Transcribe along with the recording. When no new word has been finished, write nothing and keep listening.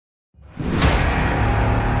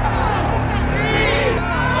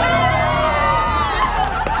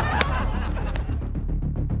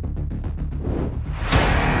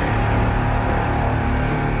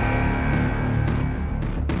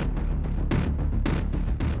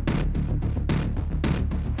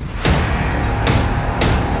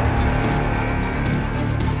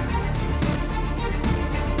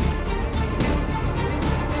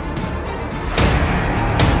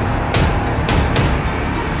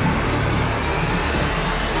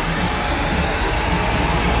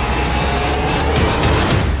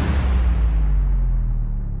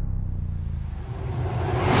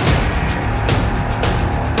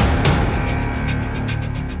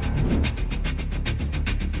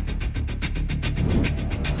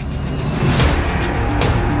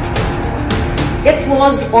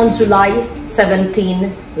was on July 17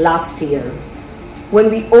 last year when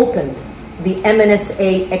we opened the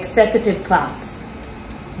MNSA executive class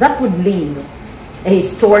that would leave a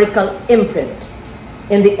historical imprint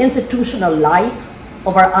in the institutional life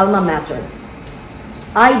of our alma mater.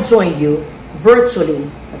 I joined you virtually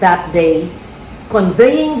that day,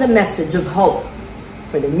 conveying the message of hope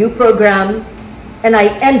for the new program, and I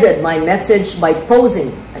ended my message by posing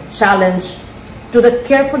a challenge to the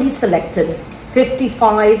carefully selected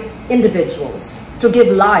 55 individuals to give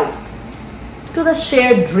life to the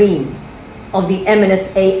shared dream of the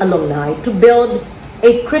MNSA alumni to build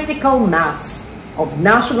a critical mass of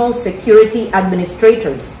national security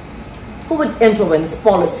administrators who would influence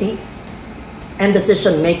policy and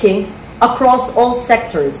decision-making across all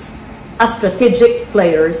sectors as strategic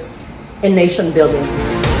players in nation building.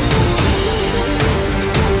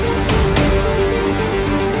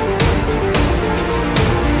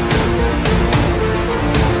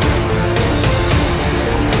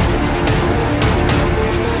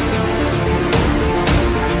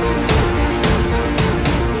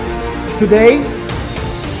 Today,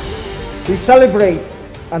 we celebrate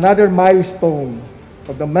another milestone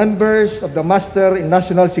of the members of the Master in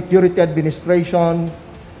National Security Administration,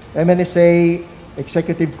 MNSA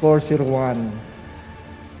Executive Corps 01.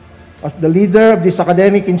 As the leader of this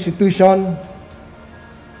academic institution,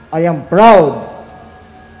 I am proud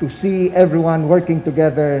to see everyone working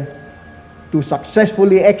together to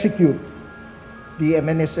successfully execute the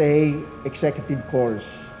MNSA Executive Course.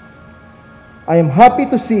 I am happy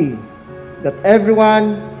to see that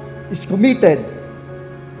everyone is committed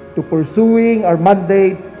to pursuing our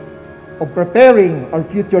mandate of preparing our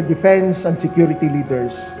future defense and security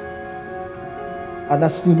leaders. And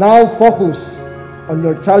as you now focus on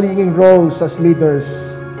your challenging roles as leaders,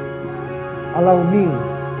 allow me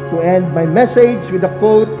to end my message with a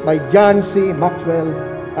quote by John C. Maxwell,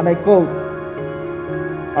 and I quote,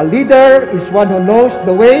 "A leader is one who knows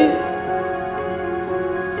the way,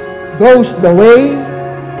 goes the way,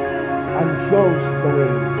 and shows the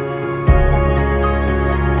way."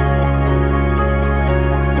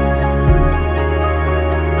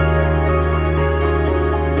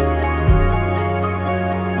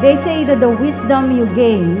 They say that the wisdom you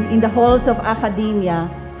gain in the halls of academia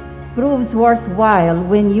proves worthwhile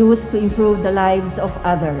when used to improve the lives of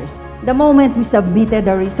others. The moment we submitted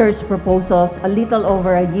our research proposals a little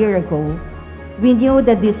over a year ago, we knew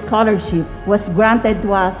that this scholarship was granted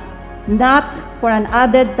to us not for an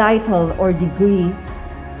added title or degree,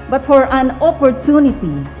 but for an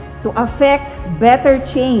opportunity to affect better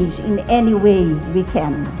change in any way we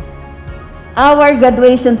can. Our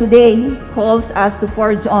graduation today calls us to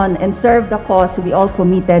forge on and serve the cause we all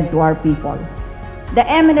committed to our people. The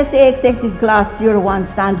MNSA Executive Class 01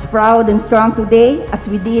 stands proud and strong today as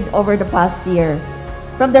we did over the past year.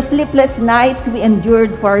 From the sleepless nights we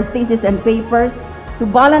endured for our thesis and papers, to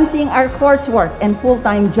balancing our coursework and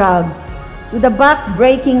full-time jobs, to the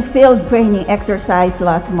back-breaking field training exercise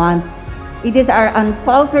last month, it is our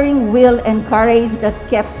unfaltering will and courage that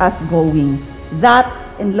kept us going. That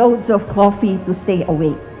and loads of coffee to stay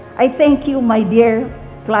awake. I thank you, my dear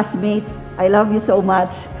classmates, I love you so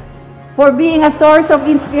much, for being a source of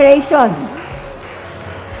inspiration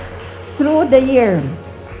through the year.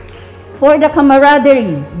 For the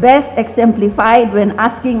camaraderie best exemplified when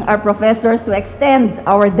asking our professors to extend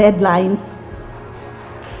our deadlines,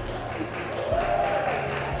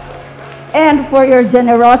 and for your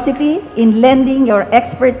generosity in lending your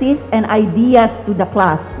expertise and ideas to the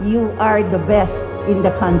class. You are the best in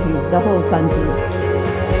the country, the whole country.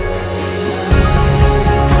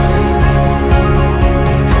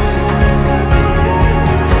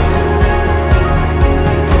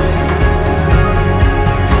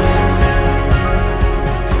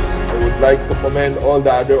 I would like to commend all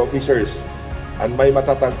the other officers and my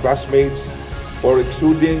Matatag classmates for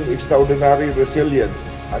exuding extraordinary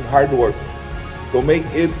resilience and hard work to make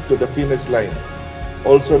it to the finish line.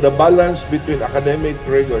 Also, the balance between academic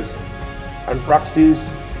rigors and praxis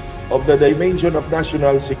of the dimension of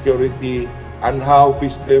national security and how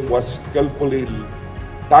wisdom was skillfully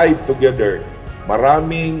tied together.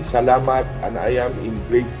 Maraming salamat, and I am in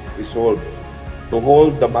great resolve to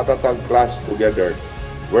hold the Matatag class together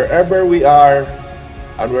wherever we are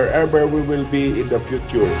and wherever we will be in the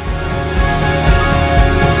future.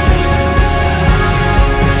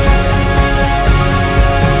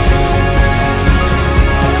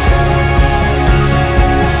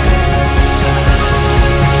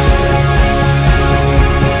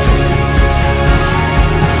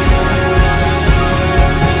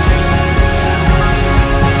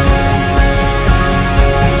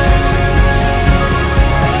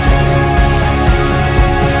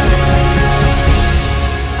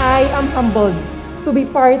 humbled to be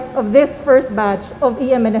part of this first batch of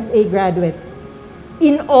EMNSA graduates,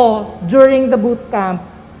 in awe during the boot camp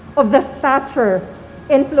of the stature,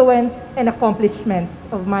 influence, and accomplishments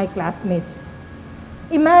of my classmates.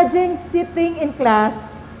 Imagine sitting in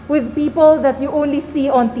class with people that you only see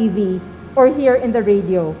on TV or hear in the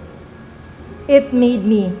radio. It made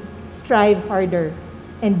me strive harder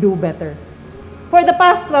and do better. For the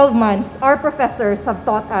past 12 months, our professors have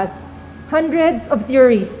taught us hundreds of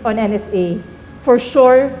theories on NSA. For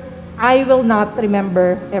sure, I will not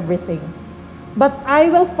remember everything. But I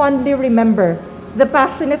will fondly remember the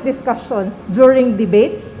passionate discussions during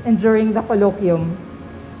debates and during the colloquium.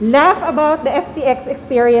 Laugh about the FTX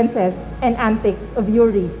experiences and antics of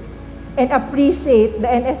Yuri, and appreciate the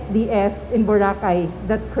NSDS in Boracay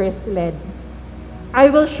that Chris led. I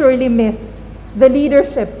will surely miss the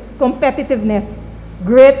leadership, competitiveness,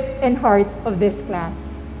 grit, and heart of this class.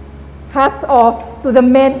 Hats off to the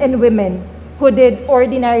men and women who did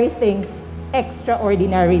ordinary things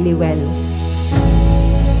extraordinarily well.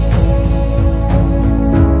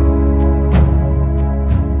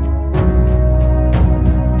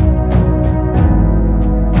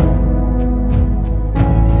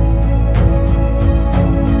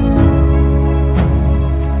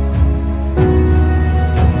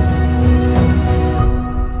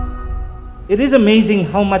 It is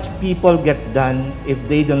amazing how much people get done if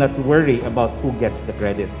they do not worry about who gets the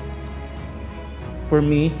credit. For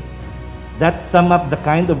me, that sums up the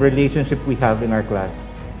kind of relationship we have in our class.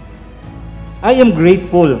 I am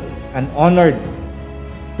grateful and honored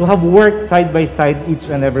to have worked side by side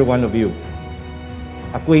each and every one of you.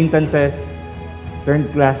 Acquaintances,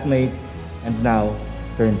 turned classmates, and now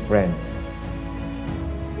turned friends.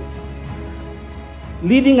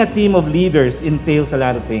 Leading a team of leaders entails a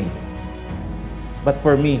lot of things. But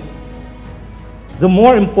for me, the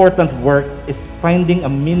more important work is finding a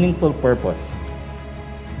meaningful purpose.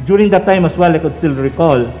 During that time as well, I could still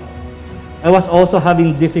recall, I was also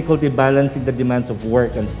having difficulty balancing the demands of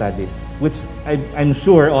work and studies, which I'm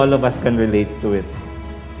sure all of us can relate to it.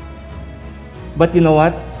 But you know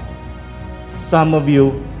what? Some of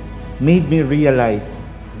you made me realize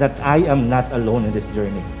that I am not alone in this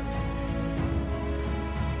journey.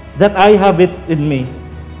 That I have it in me,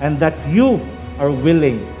 and that you are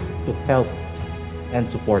willing to help and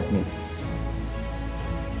support me.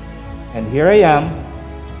 And here I am,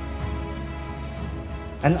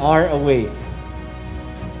 an hour away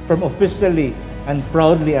from officially and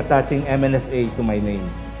proudly attaching MNSA to my name.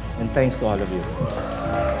 And thanks to all of you.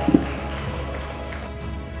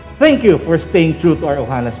 Thank you for staying true to our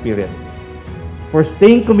Ohana spirit, for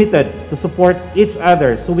staying committed to support each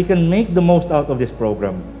other so we can make the most out of this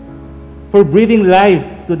program, for breathing life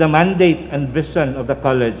to the mandate and vision of the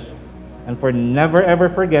college, and for never ever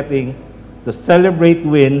forgetting to celebrate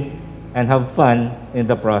wins and have fun in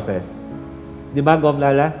the process. Di ba, Gov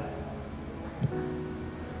Lala?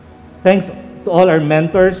 Thanks to all our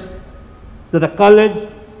mentors, to the college,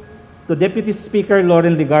 to Deputy Speaker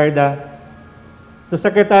Lauren Ligarda, to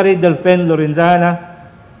Secretary Delphin Lorenzana,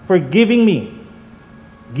 for giving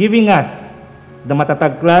us, the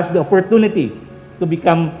Matatag class, the opportunity to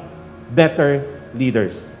become better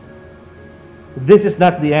leaders. This is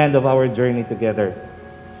not the end of our journey together.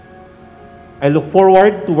 I look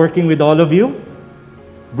forward to working with all of you,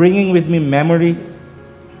 bringing with me memories.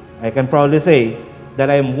 I can proudly say that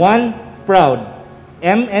I am one proud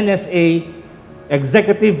MNSA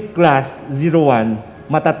Executive Class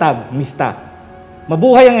 01 Matatag Mista.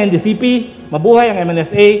 Mabuhay ang NDCP, mabuhay ang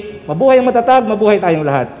MNSA, mabuhay ang Matatag, mabuhay tayong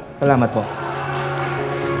lahat. Salamat po.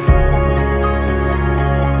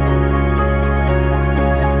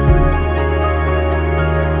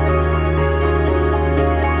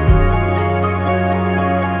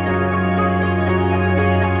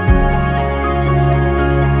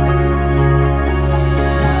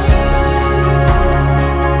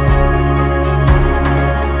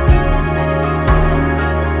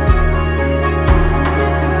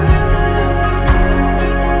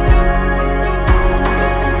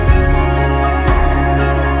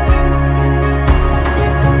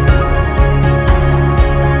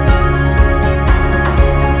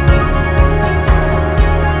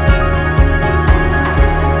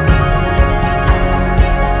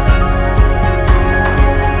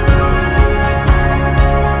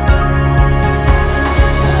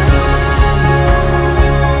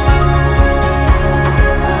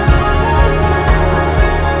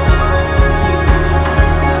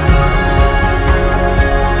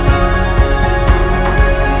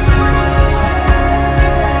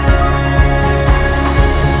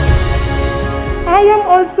 I am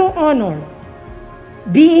also honored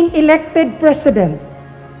being elected president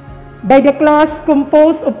by the class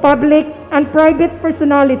composed of public and private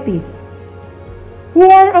personalities who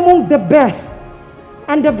are among the best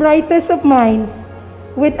and the brightest of minds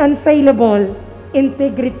with unassailable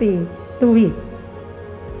integrity to it.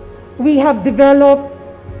 We have developed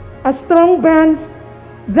a strong band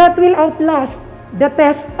that will outlast the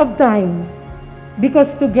test of time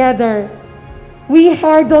because together we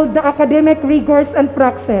hurdled the academic rigors and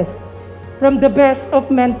praxis from the best of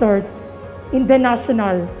mentors in the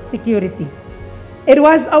national securities. It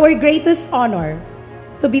was our greatest honor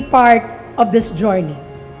to be part of this journey.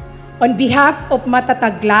 On behalf of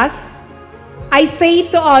Matatag class, I say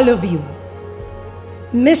to all of you,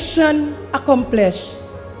 mission accomplished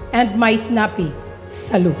and my snappy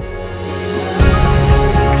salute.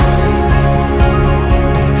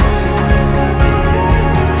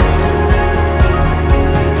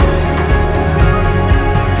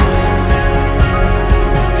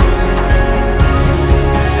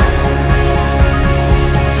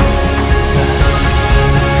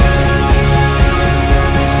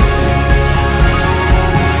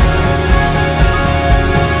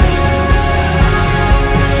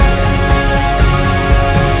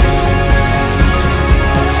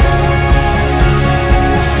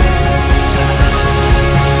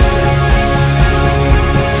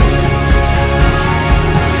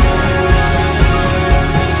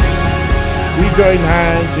 Join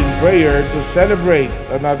hands in prayer to celebrate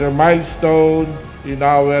another milestone in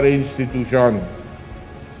our institution.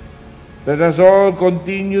 Let us all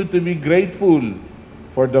continue to be grateful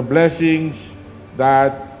for the blessings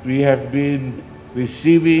that we have been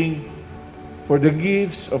receiving, for the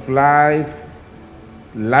gifts of life,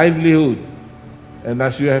 livelihood, and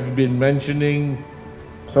as you have been mentioning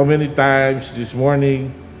so many times this morning,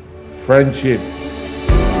 friendship.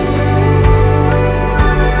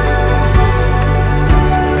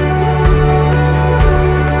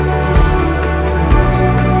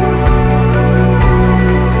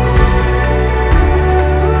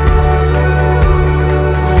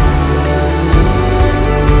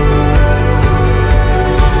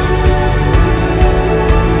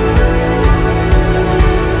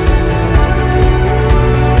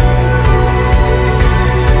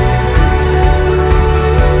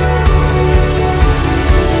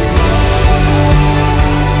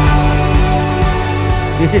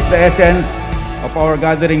 This is the essence of our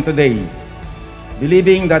gathering today,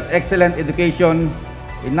 believing that excellent education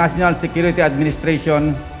in National Security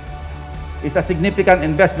Administration is a significant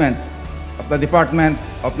investment of the Department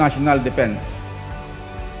of National Defense.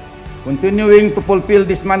 Continuing to fulfill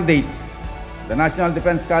this mandate, the National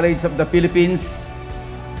Defense College of the Philippines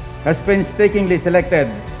has painstakingly selected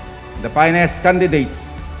the finest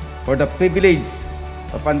candidates for the privilege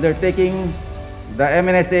of undertaking the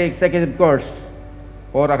MNSA Executive Course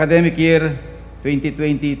for academic year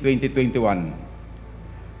 2020-2021.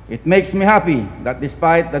 It makes me happy that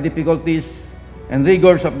despite the difficulties and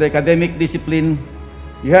rigors of the academic discipline,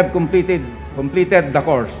 you have completed the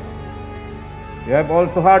course. You have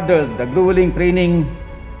also hurdled the grueling training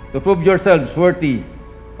to prove yourselves worthy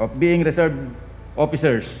of being reserve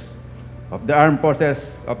officers of the Armed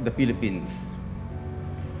Forces of the Philippines.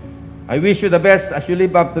 I wish you the best as you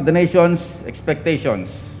live up to the nation's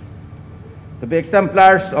expectations, to be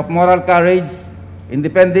exemplars of moral courage in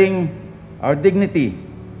defending our dignity,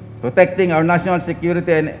 protecting our national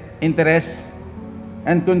security and interests,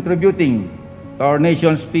 and contributing to our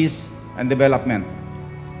nation's peace and development.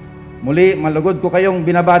 Muli, malugod ko kayong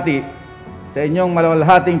binabati sa inyong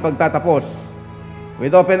maluwalhating pagtatapos.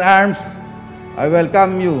 With open arms, I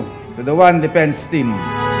welcome you to the One Defense Team.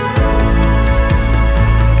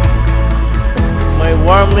 My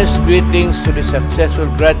warmest greetings to the successful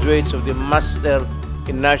graduates of the Master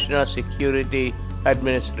in National Security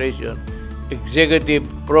Administration, Executive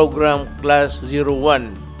Program Class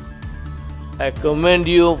 01. I commend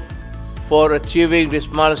you for achieving this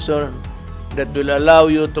milestone that will allow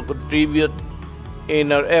you to contribute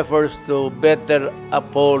in our efforts to better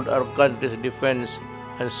uphold our country's defense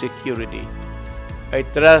and security. I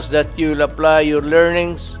trust that you will apply your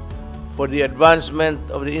learnings for the advancement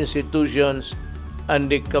of the institutions and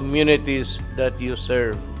the communities that you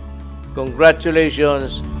serve.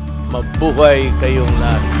 Congratulations, mabuhay kayong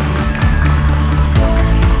lahat.